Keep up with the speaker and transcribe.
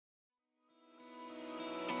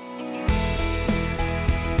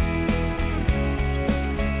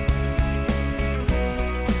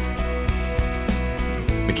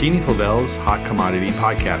McKinney-Flavel's Hot Commodity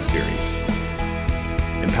Podcast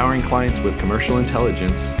Series, empowering clients with commercial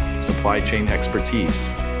intelligence, supply chain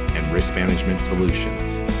expertise, and risk management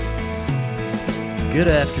solutions. Good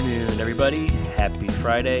afternoon, everybody. Happy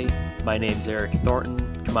Friday. My name's Eric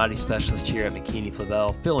Thornton, commodity specialist here at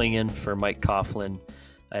McKinney-Flavel, filling in for Mike Coughlin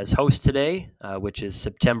as host today, which is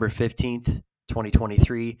September 15th,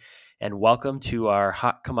 2023. And welcome to our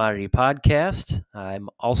Hot Commodity Podcast. I'm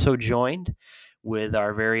also joined with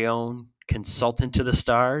our very own consultant to the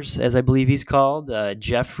stars, as I believe he's called,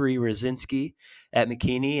 Jeffrey Rasinski at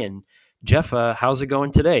McKinney. And Jeff, how's it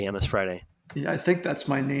going today on this Friday? Yeah, I think that's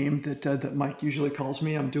my name that Mike usually calls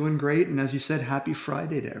me. I'm doing great. And as you said, happy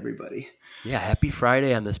Friday to everybody. Yeah, happy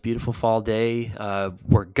Friday on this beautiful fall day.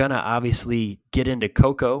 We're going to obviously get into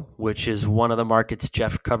cocoa, which is one of the markets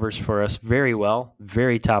Jeff covers for us very well.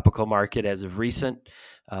 Very topical market as of recent.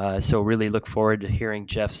 So really look forward to hearing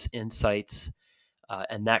Jeff's insights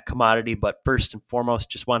and that commodity. But first and foremost,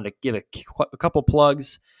 just wanted to give a couple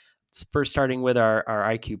plugs. First, starting with our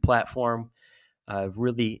IQ platform.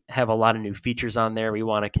 Really have a lot of new features on there we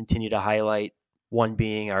want to continue to highlight. One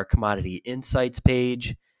being our commodity insights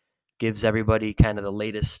page. Gives everybody kind of the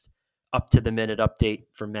latest up-to-the-minute update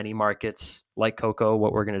for many markets like cocoa,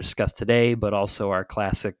 what we're going to discuss today, but also our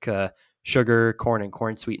classic sugar, corn and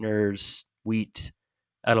corn sweeteners, wheat,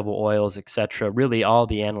 edible oils, etc. Really all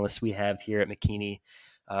the analysts we have here at McKinney,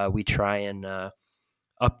 we try and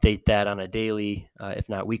update that on a daily, if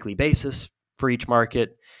not weekly basis for each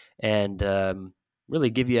market, and really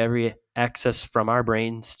give you every access from our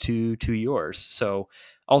brains to yours. So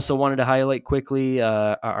also wanted to highlight quickly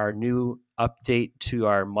our new update to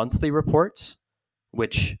our monthly reports,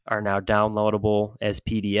 which are now downloadable as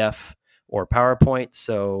PDF or PowerPoint.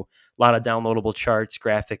 So a lot of downloadable charts,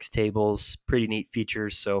 graphics, tables, pretty neat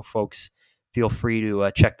features. So folks, feel free to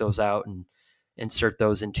check those out and insert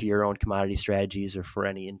those into your own commodity strategies or for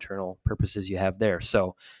any internal purposes you have there.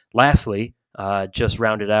 So lastly, just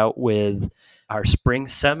rounded out with our spring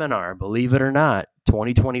seminar, believe it or not,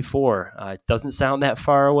 2024. It doesn't sound that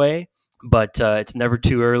far away, but it's never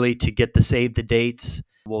too early to get the save the dates.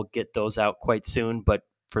 We'll get those out quite soon. But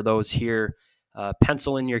for those here,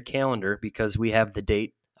 pencil in your calendar because we have the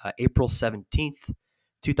date, April 17th,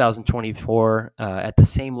 2024, at the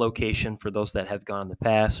same location. For those that have gone in the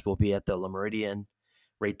past, we'll be at the Le Méridien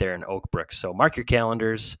right there in Oakbrook. So mark your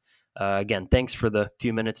calendars. Again, thanks for the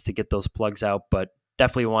few minutes to get those plugs out, but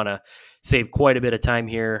definitely want to save quite a bit of time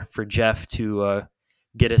here for Jeff to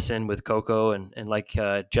get us in with cocoa. And like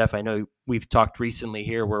Jeff, I know we've talked recently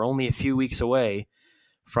here, we're only a few weeks away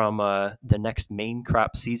from the next main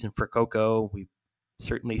crop season for cocoa. We've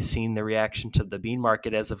certainly seen the reaction to the bean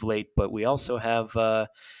market as of late, but we also have, I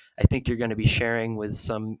think you're going to be sharing with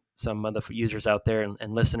some of the users out there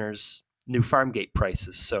and listeners new Farmgate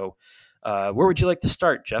prices. So where would you like to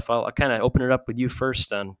start, Jeff? I'll kind of open it up with you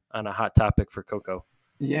first on a hot topic for cocoa.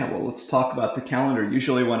 Yeah, well, let's talk about the calendar.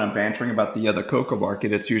 Usually when I'm bantering about the cocoa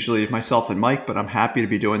market, it's usually myself and Mike, but I'm happy to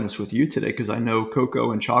be doing this with you today because I know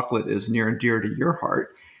cocoa and chocolate is near and dear to your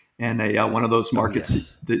heart and one of those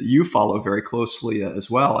markets that you follow very closely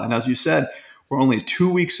as well. And as you said, we're only 2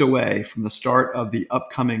 weeks away from the start of the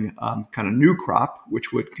upcoming kind of new crop,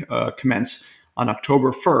 which would commence on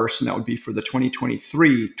October 1st, and that would be for the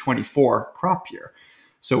 2023-24 crop year.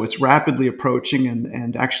 So it's rapidly approaching,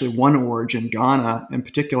 and actually one origin, Ghana in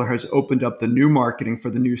particular, has opened up the new marketing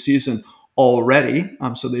for the new season already.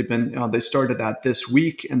 So they started that this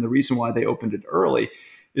week, and the reason why they opened it early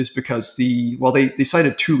is because they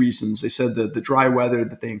cited two reasons. They said the dry weather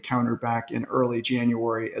that they encountered back in early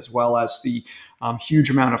January, as well as the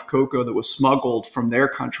huge amount of cocoa that was smuggled from their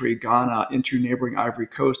country, Ghana, into neighboring Ivory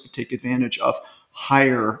Coast to take advantage of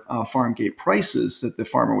higher Farmgate prices that the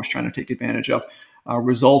farmer was trying to take advantage of,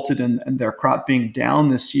 resulted in their crop being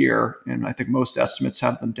down this year. And I think most estimates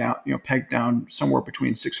have them down, pegged down somewhere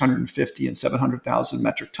between 650 and 700,000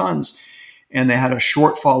 metric tons. And they had a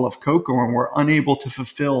shortfall of cocoa and were unable to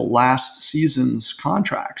fulfill last season's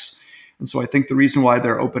contracts. And so I think the reason why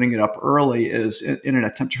they're opening it up early is in an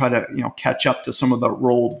attempt to try to catch up to some of the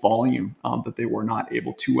rolled volume that they were not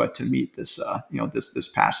able to meet this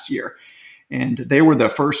past year. And they were the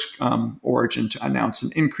first origin to announce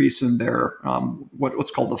an increase in their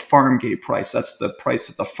what's called the Farmgate price. That's the price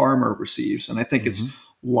that the farmer receives. And I think it's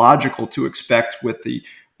logical to expect with the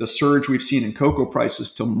surge we've seen in cocoa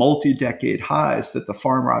prices to multi-decade highs that the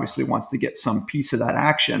farmer obviously wants to get some piece of that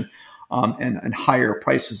action and higher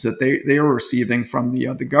prices that they are receiving from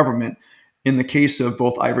the government In the case of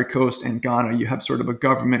both Ivory Coast and Ghana, you have sort of a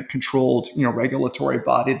government-controlled, regulatory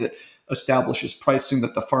body that establishes pricing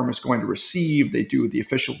that the farmer is going to receive. They do the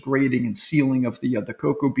official grading and sealing of the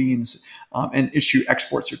cocoa beans and issue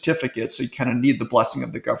export certificates. So you kind of need the blessing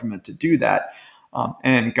of the government to do that.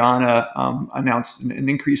 And Ghana announced an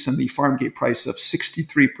increase in the Farmgate price of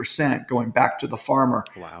 63% going back to the farmer.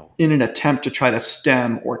 Wow. In an attempt to try to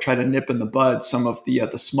stem or try to nip in the bud some of the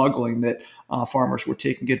smuggling that farmers were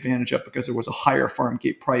taking advantage of, because there was a higher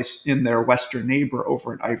Farmgate price in their western neighbor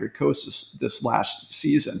over in Ivory Coast this last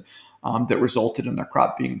season. That resulted in their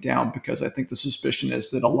crop being down, because I think the suspicion is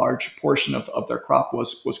that a large portion of their crop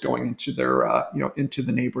was going into their into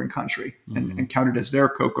the neighboring country and counted as their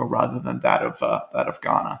cocoa rather than that of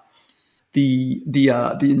Ghana.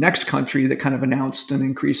 The next country that kind of announced an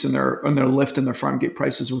increase in their lift in their Farmgate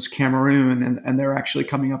prices was Cameroon, and they're actually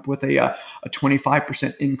coming up with a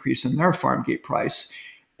 25% increase in their Farmgate price.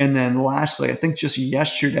 And then lastly, I think just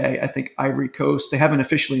yesterday, I think Ivory Coast, they haven't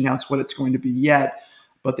officially announced what it's going to be yet,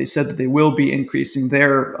 but they said that they will be increasing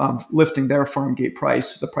lifting their Farmgate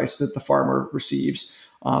price, the price that the farmer receives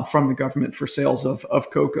from the government for sales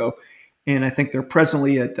of cocoa. And I think they're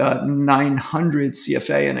presently at 900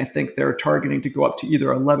 CFA, and I think they're targeting to go up to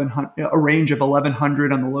either 1100, a range of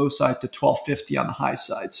 1100 on the low side to 1250 on the high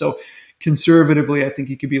side. So conservatively, I think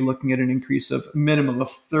you could be looking at an increase of minimum of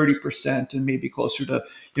 30% and maybe closer to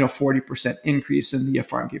 40% increase in the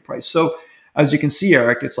Farmgate price. So as you can see,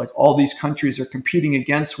 Eric, it's like all these countries are competing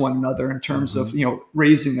against one another in terms of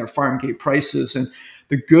raising their Farmgate prices. And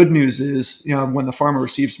the good news is, when the farmer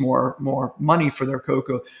receives more money for their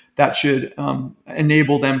cocoa, that should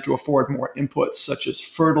enable them to afford more inputs such as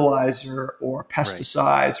fertilizer or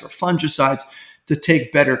pesticides or fungicides to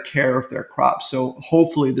take better care of their crops. So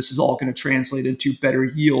hopefully this is all going to translate into better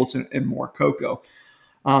yields and more cocoa.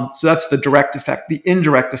 So that's the direct effect. The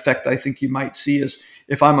indirect effect I think you might see is,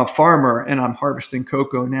 if I'm a farmer and I'm harvesting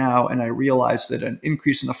cocoa now and I realize that an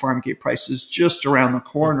increase in the Farmgate price is just around the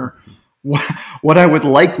corner, what I would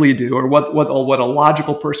likely do, or what a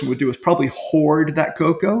logical person would do, is probably hoard that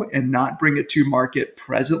cocoa and not bring it to market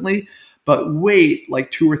presently, but wait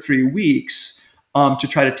like 2 or 3 weeks to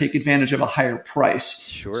try to take advantage of a higher price.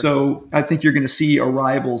 Sure. So I think you're going to see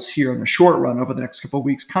arrivals here in the short run over the next couple of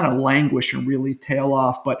weeks kind of languish and really tail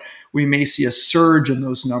off, but we may see a surge in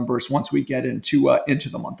those numbers once we get into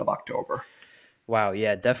the month of October. Wow.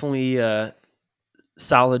 Yeah, definitely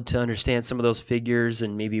solid to understand some of those figures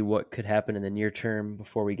and maybe what could happen in the near term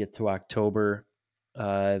before we get to October.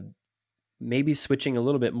 Maybe switching a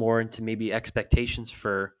little bit more into maybe expectations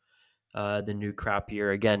for the new crop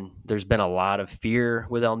year. Again, there's been a lot of fear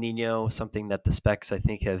with El Nino, something that the specs I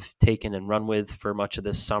think have taken and run with for much of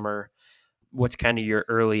this summer. What's kind of your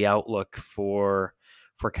early outlook for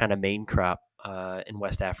kind of main crop in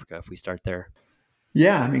West Africa, if we start there?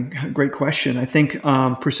 Yeah, I mean, great question. I think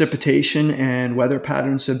precipitation and weather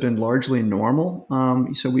patterns have been largely normal.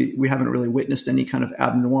 So we haven't really witnessed any kind of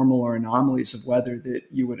abnormal or anomalies of weather that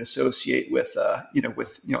you would associate with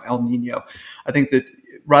El Nino. I think that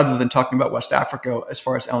rather than talking about West Africa as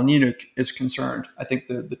far as El Nino is concerned, I think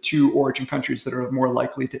the two origin countries that are more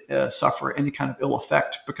likely to suffer any kind of ill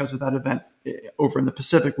effect because of that event over in the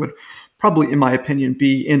Pacific would probably, in my opinion,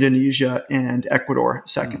 be Indonesia and Ecuador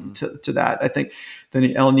second to that. I think then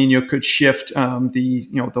the El Nino could shift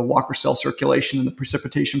the Walker cell circulation and the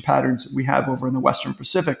precipitation patterns that we have over in the Western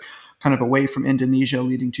Pacific kind of away from Indonesia,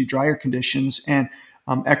 leading to drier conditions. And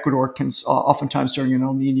Ecuador can oftentimes during an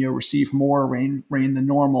El Nino receive more rain than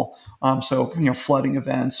normal. So flooding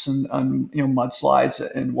events and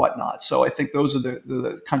mudslides and whatnot. So I think those are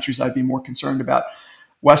the countries I'd be more concerned about.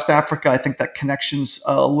 West Africa, I think that connection's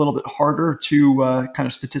a little bit harder to kind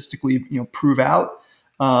of statistically prove out.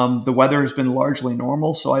 The weather has been largely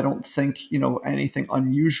normal, so I don't think anything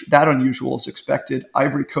unusual is expected.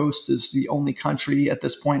 Ivory Coast is the only country at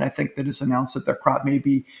this point, I think, that has announced that their crop may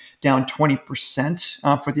be down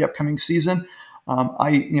 20% for the upcoming season.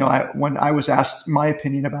 When I was asked my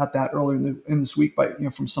opinion about that earlier in this week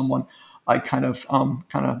from someone, I kind of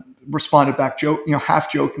responded back,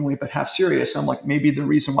 half jokingly but half serious. I'm like, maybe the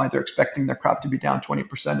reason why they're expecting their crop to be down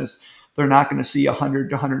 20% is they're not going to see 100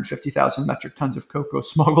 to 150,000 metric tons of cocoa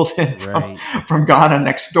smuggled in from Ghana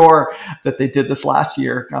next door that they did this last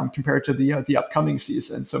year compared to the upcoming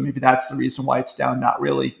season. So maybe that's the reason why it's down, not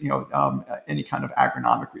really any kind of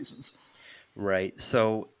agronomic reasons. Right.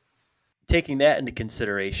 So taking that into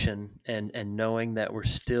consideration and knowing that we're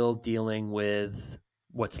still dealing with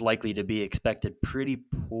what's likely to be expected pretty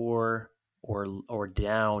poor or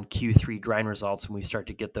down Q3 grind results when we start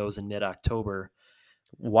to get those in mid-October,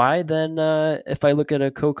 why then, if I look at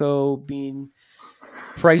a cocoa bean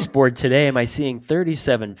price board today, am I seeing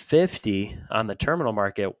 37.50 on the terminal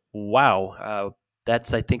market? Wow.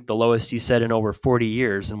 That's, I think, the lowest you said in over 40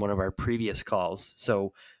 years in one of our previous calls.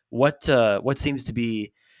 So what seems to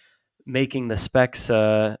be making the specs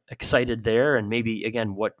excited there? And maybe,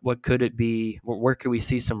 again, what could it be? Where could we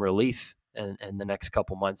see some relief in the next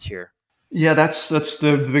couple months here? Yeah, that's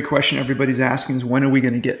the big question everybody's asking is when are we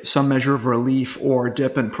going to get some measure of relief or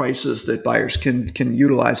dip in prices that buyers can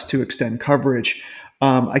utilize to extend coverage.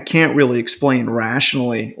 I can't really explain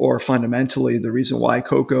rationally or fundamentally the reason why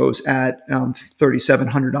cocoa's at $3,700,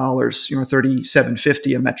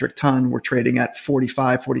 $3,750 a metric ton. We're trading at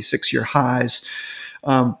 45, 46-year highs.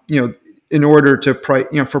 In order to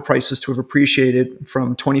for prices to have appreciated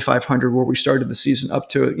from 2,500 where we started the season up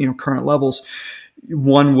to current levels,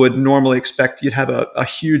 one would normally expect you'd have a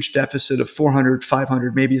huge deficit of 400,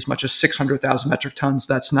 500, maybe as much as 600,000 metric tons.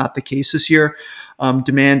 That's not the case this year.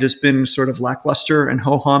 Demand has been sort of lackluster and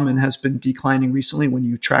ho-hum and has been declining recently when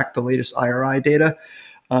you track the latest IRI data.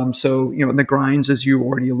 So, in the grinds, as you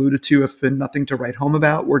already alluded to, have been nothing to write home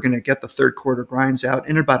about. We're going to get the third quarter grinds out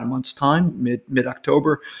in about a month's time,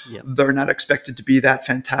 mid-October. Yep. They're not expected to be that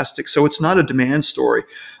fantastic. So it's not a demand story.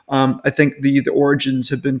 I think the origins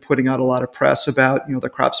have been putting out a lot of press about the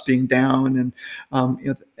crops being down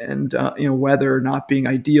and weather not being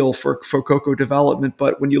ideal for cocoa development.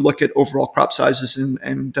 But when you look at overall crop sizes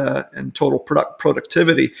and total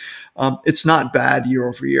productivity, it's not bad year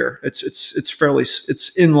over year.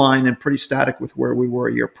 It's in line and pretty static with where we were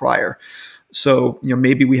a year prior. So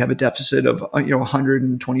maybe we have a deficit of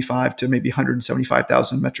 125 to maybe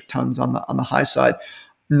 175,000 metric tons on the high side.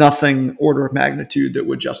 Nothing order of magnitude that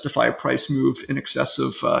would justify a price move in excess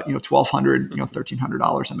of $1,200,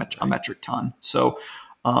 $1,300 a metric ton. So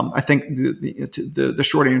I think the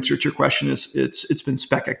short answer to your question is it's been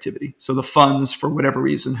spec activity. So the funds, for whatever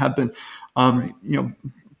reason, have been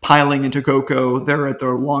piling into cocoa. They're at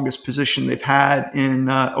their longest position they've had in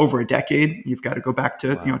over a decade. You've got to go back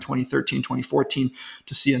to 2013, 2014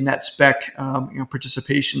 to see a net spec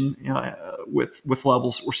participation with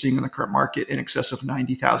levels we're seeing in the current market in excess of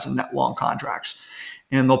 90,000 net long contracts.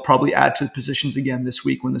 And they'll probably add to the positions again this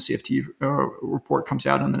week when the CFT report comes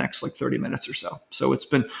out in the next 30 minutes or so. So it's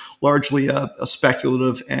been largely a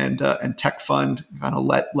speculative and tech fund kind of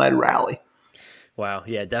led rally. Wow.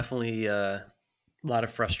 Yeah, definitely. A lot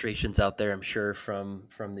of frustrations out there, I'm sure, from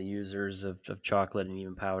the users of chocolate and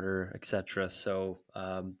even powder, etc. So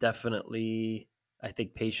definitely, I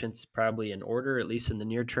think patience probably in order, at least in the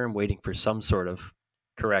near term, waiting for some sort of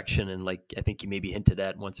correction. And I think you maybe hinted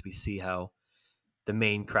at, once we see how the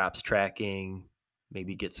main crop's tracking,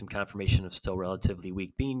 maybe get some confirmation of still relatively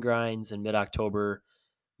weak bean grinds in mid-October,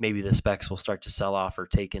 maybe the specs will start to sell off or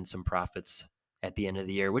take in some profits at the end of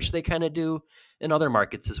the year, which they kind of do in other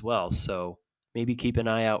markets as well. So maybe keep an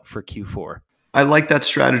eye out for Q4. I like that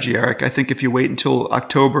strategy, Eric. I think if you wait until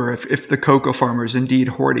October, if the cocoa farmer is indeed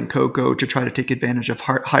hoarding cocoa to try to take advantage of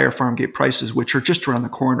higher Farmgate prices, which are just around the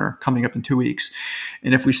corner coming up in 2 weeks,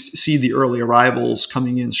 and if we see the early arrivals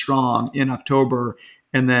coming in strong in October,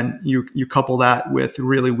 and then you couple that with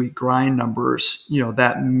really weak grind numbers,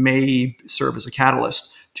 that may serve as a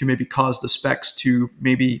catalyst to maybe cause the specs to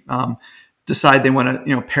maybe decide they want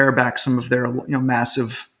to pare back some of their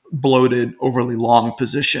massive bloated, overly long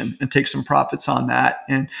position and take some profits on that,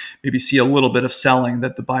 and maybe see a little bit of selling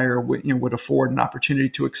that the buyer would afford an opportunity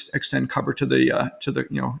to extend cover to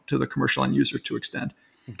the commercial end user to extend.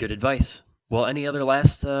 Good advice. Well, any other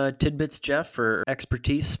last tidbits, Jeff, or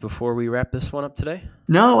expertise before we wrap this one up today?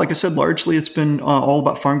 No, like I said, largely it's been all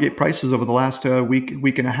about Farmgate prices over the last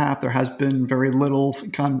week and a half. There has been very little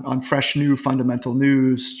on fresh new fundamental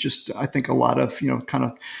news. Just I think a lot of kind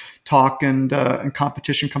of talk and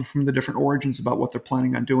competition come from the different origins about what they're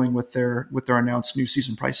planning on doing with their announced new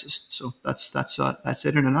season prices. So that's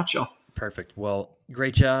it in a nutshell. Perfect. Well,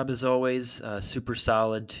 great job as always. Super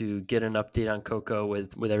solid to get an update on cocoa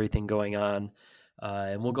with everything going on.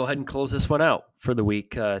 And we'll go ahead and close this one out for the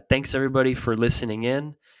week. Thanks everybody for listening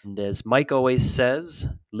in. And as Mike always says,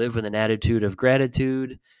 live with an attitude of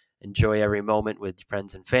gratitude. Enjoy every moment with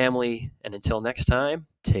friends and family. And until next time,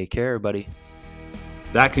 take care, everybody.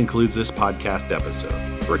 That concludes this podcast episode.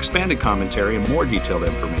 For expanded commentary and more detailed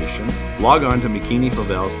information, log on to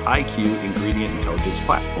McKinney-Favel's IQ Ingredient Intelligence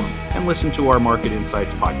platform and listen to our Market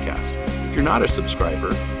Insights podcast. If you're not a subscriber,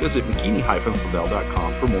 visit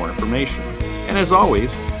McKinney-Favel.com for more information. And as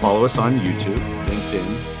always, follow us on YouTube,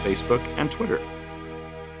 LinkedIn, Facebook, and Twitter.